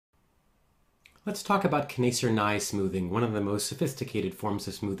Let's talk about Kneser-Ney smoothing, one of the most sophisticated forms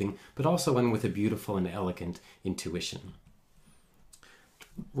of smoothing, but also one with a beautiful and elegant intuition.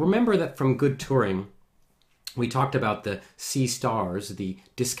 Remember that from good Turing, we talked about the C stars, the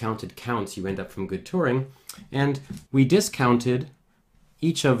discounted counts you end up from good Turing, and we discounted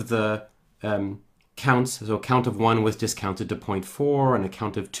each of the counts. So a count of 1 was discounted to 0.4, and a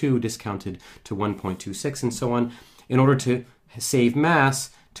count of 2 discounted to 1.26, and so on, in order to save mass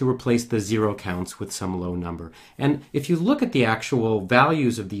to replace the 0 counts with some low number. And if you look at the actual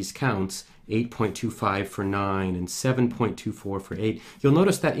values of these counts, 8.25 for 9 and 7.24 for 8, you'll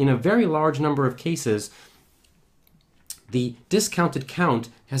notice that in a very large number of cases, the discounted count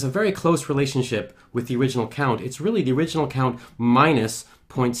has a very close relationship with the original count. It's really the original count minus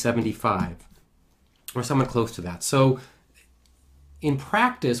 0.75, or somewhat close to that. So in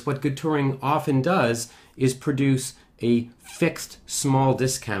practice, what good Turing often does is produce a fixed small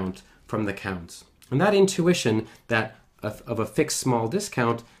discount from the counts. And that intuition of a fixed small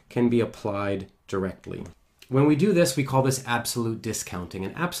discount can be applied directly. When we do this, we call this absolute discounting.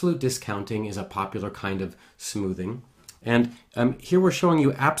 And absolute discounting is a popular kind of smoothing. And here we're showing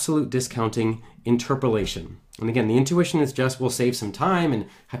you absolute discounting interpolation. And again, the intuition is just we'll save some time and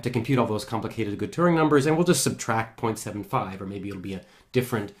have to compute all those complicated good Turing numbers, and we'll just subtract 0.75, or maybe it'll be a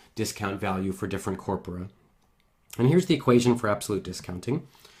different discount value for different corpora. And here's the equation for absolute discounting.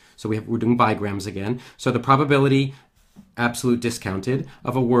 So we're doing bigrams again. So the probability absolute discounted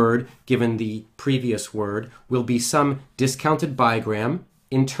of a word given the previous word will be some discounted bigram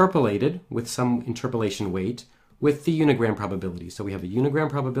interpolated with some interpolation weight with the unigram probability. So we have a unigram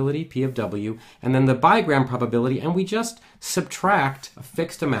probability, P of W, and then the bigram probability, and we just subtract a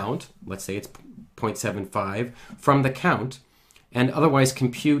fixed amount, let's say it's 0.75, from the count, and otherwise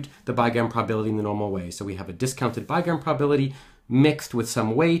compute the bigram probability in the normal way. So we have a discounted bigram probability mixed with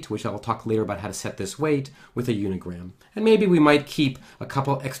some weight, which I'll talk later about how to set this weight, with a unigram. And maybe we might keep a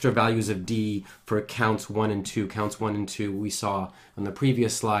couple extra values of D for counts 1 and 2. Counts 1 and 2 we saw on the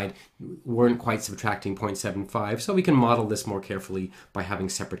previous slide weren't quite subtracting 0.75, so we can model this more carefully by having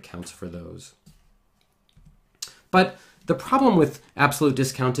separate counts for those. But the problem with absolute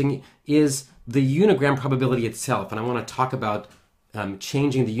discounting is the unigram probability itself, and I want to talk about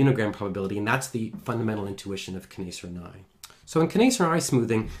changing the unigram probability, and that's the fundamental intuition of Kneser-Ney. So in Kneser-Ney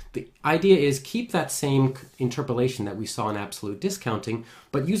smoothing, the idea is keep that same interpolation that we saw in absolute discounting,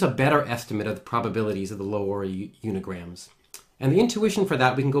 but use a better estimate of the probabilities of the low order unigrams. And the intuition for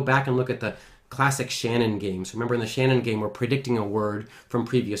that, we can go back and look at the classic Shannon games. Remember, in the Shannon game, we're predicting a word from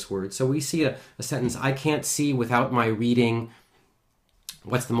previous words. So we see a sentence, I can't see without my reading.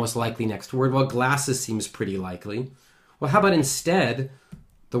 What's the most likely next word? Well, glasses seems pretty likely. Well, how about instead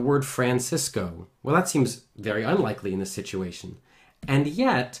the word Francisco? Well, that seems very unlikely in this situation. And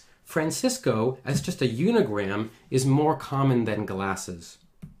yet, Francisco, as just a unigram, is more common than glasses.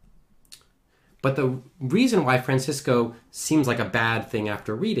 But the reason why Francisco seems like a bad thing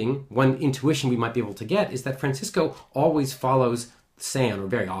after reading, one intuition we might be able to get, is that Francisco always follows San, or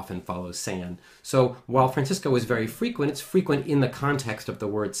very often follows San. So while Francisco is very frequent, it's frequent in the context of the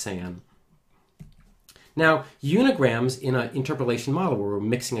word San. Now, unigrams in an interpolation model where we're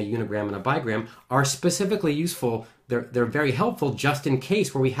mixing a unigram and a bigram are specifically useful. They're very helpful just in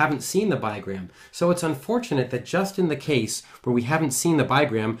case where we haven't seen the bigram. So it's unfortunate that just in the case where we haven't seen the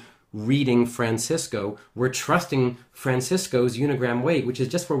bigram reading Francisco, we're trusting Francisco's unigram weight, which is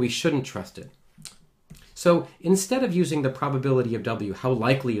just where we shouldn't trust it. So instead of using the probability of W, how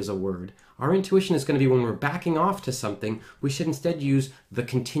likely is a word, our intuition is going to be when we're backing off to something, we should instead use the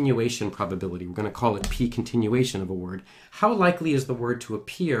continuation probability. We're going to call it P continuation of a word. How likely is the word to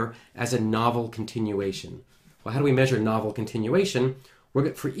appear as a novel continuation? Well, how do we measure novel continuation?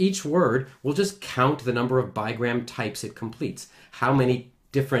 For each word, we'll just count the number of bigram types it completes. How many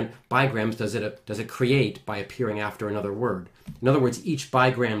different bigrams does it create by appearing after another word? In other words, each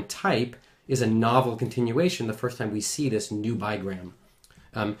bigram type is a novel continuation the first time we see this new bigram.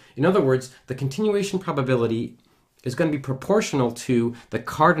 In other words, the continuation probability is going to be proportional to the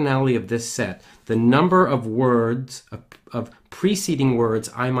cardinality of this set, the number of words, of preceding words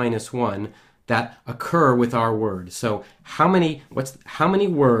I-1 that occur with our word. So how many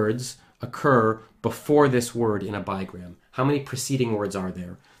words occur before this word in a bigram? How many preceding words are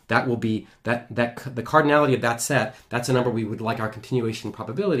there? That will be the cardinality of that set. That's a number we would like our continuation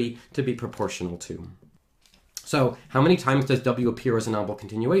probability to be proportional to. So how many times does W appear as a novel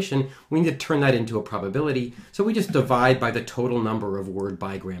continuation? We need to turn that into a probability. So we just divide by the total number of word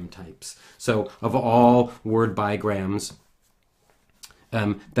bigram types. So of all word bigrams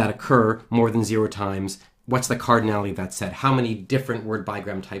that occur more than 0 times, what's the cardinality of that set? How many different word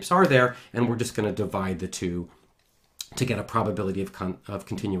bigram types are there? And we're just going to divide the two to get a probability of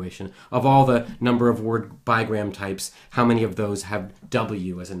continuation. Of all the number of word bigram types, how many of those have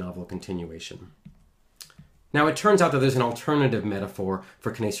W as a novel continuation? Now it turns out that there's an alternative metaphor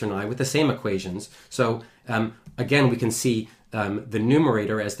for Kneser-Ney with the same equations. So again, we can see the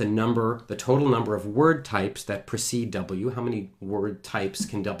numerator as the total number of word types that precede W. How many word types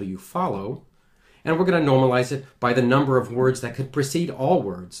can W follow? And we're going to normalize it by the number of words that could precede all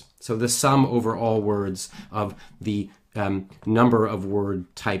words. So the sum over all words of the number of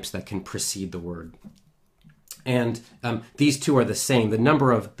word types that can precede the word. And these two are the same. The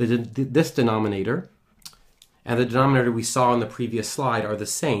number of this denominator and the denominator we saw in the previous slide are the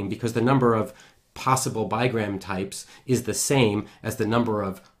same because the number of possible bigram types is the same as the number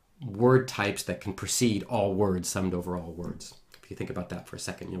of word types that can precede all words summed over all words. If you think about that for a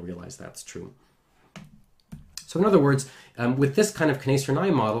second, you'll realize that's true. So in other words, with this kind of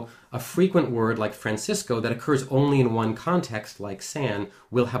Kneser-Ney model, a frequent word like Francisco that occurs only in one context, like San,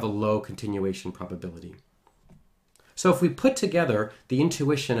 will have a low continuation probability. So if we put together the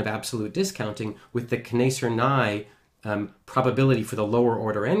intuition of absolute discounting with the Kneser-Ney probability for the lower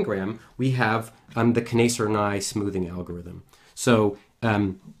order n-gram, we have the Kneser-Ney smoothing algorithm. So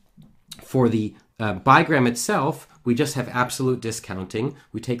for the bigram itself, we just have absolute discounting.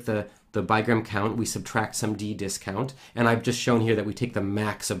 We take the bigram count, we subtract some d discount, and I've just shown here that we take the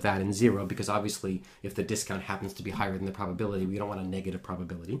max of that in 0 because obviously if the discount happens to be higher than the probability, we don't want a negative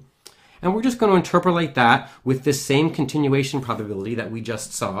probability. And we're just going to interpolate that with this same continuation probability that we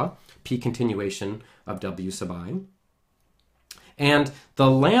just saw, p continuation of w sub I. And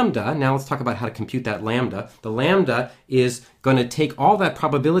the lambda, now let's talk about how to compute that lambda. The lambda is going to take all that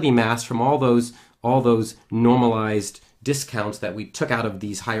probability mass from all those normalized discounts that we took out of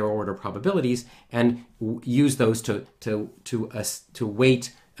these higher order probabilities and use those to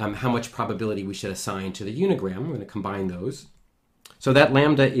weight how much probability we should assign to the unigram. We're going to combine those. So that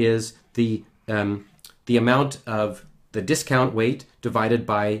lambda is the amount of the discount weight divided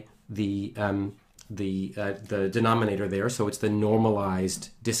by the denominator there, so it's the normalized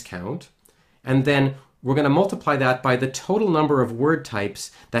discount. And then we're going to multiply that by the total number of word types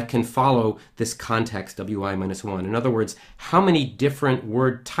that can follow this context wi minus 1. In other words, how many different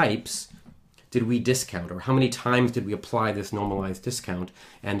word types did we discount, or how many times did we apply this normalized discount?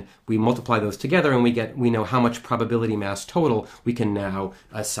 And we multiply those together and we know how much probability mass total we can now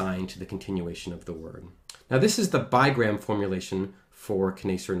assign to the continuation of the word. Now this is the bigram formulation for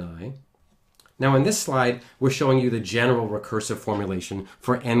Kneser-Ney. Now in this slide, we're showing you the general recursive formulation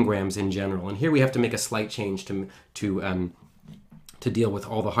for n-grams in general. And here we have to make a slight change to deal with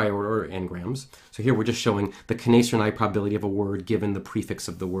all the higher order n-grams. So here we're just showing the Kneser-Ney probability of a word given the prefix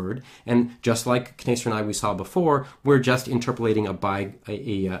of the word. And just like Kneser-Ney we saw before, we're just interpolating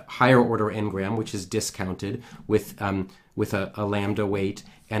a higher order n-gram, which is discounted with a lambda weight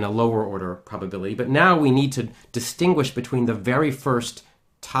and a lower order probability. But now we need to distinguish between the very first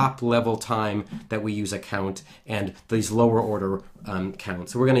top level time that we use a count and these lower order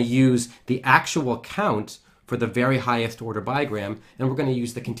counts. So we're going to use the actual count for the very highest order bigram, and we're going to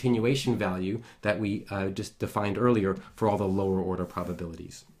use the continuation value that we just defined earlier for all the lower order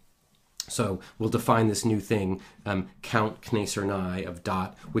probabilities. So we'll define this new thing, count Kneser-Ney of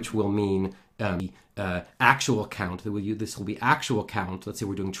dot, which will mean actual count. This will be actual count. Let's say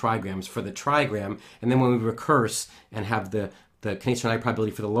we're doing trigrams for the trigram, and then when we recurse and have the Kneser-Ney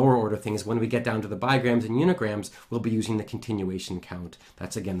probability for the lower order things, when we get down to the bigrams and unigrams, we'll be using the continuation count.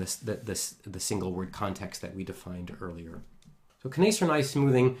 That's again the single word context that we defined earlier. So Kneser-Ney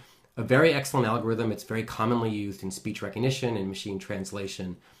smoothing, a very excellent algorithm. It's very commonly used in speech recognition and machine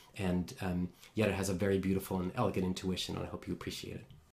translation, and yet it has a very beautiful and elegant intuition, and I hope you appreciate it.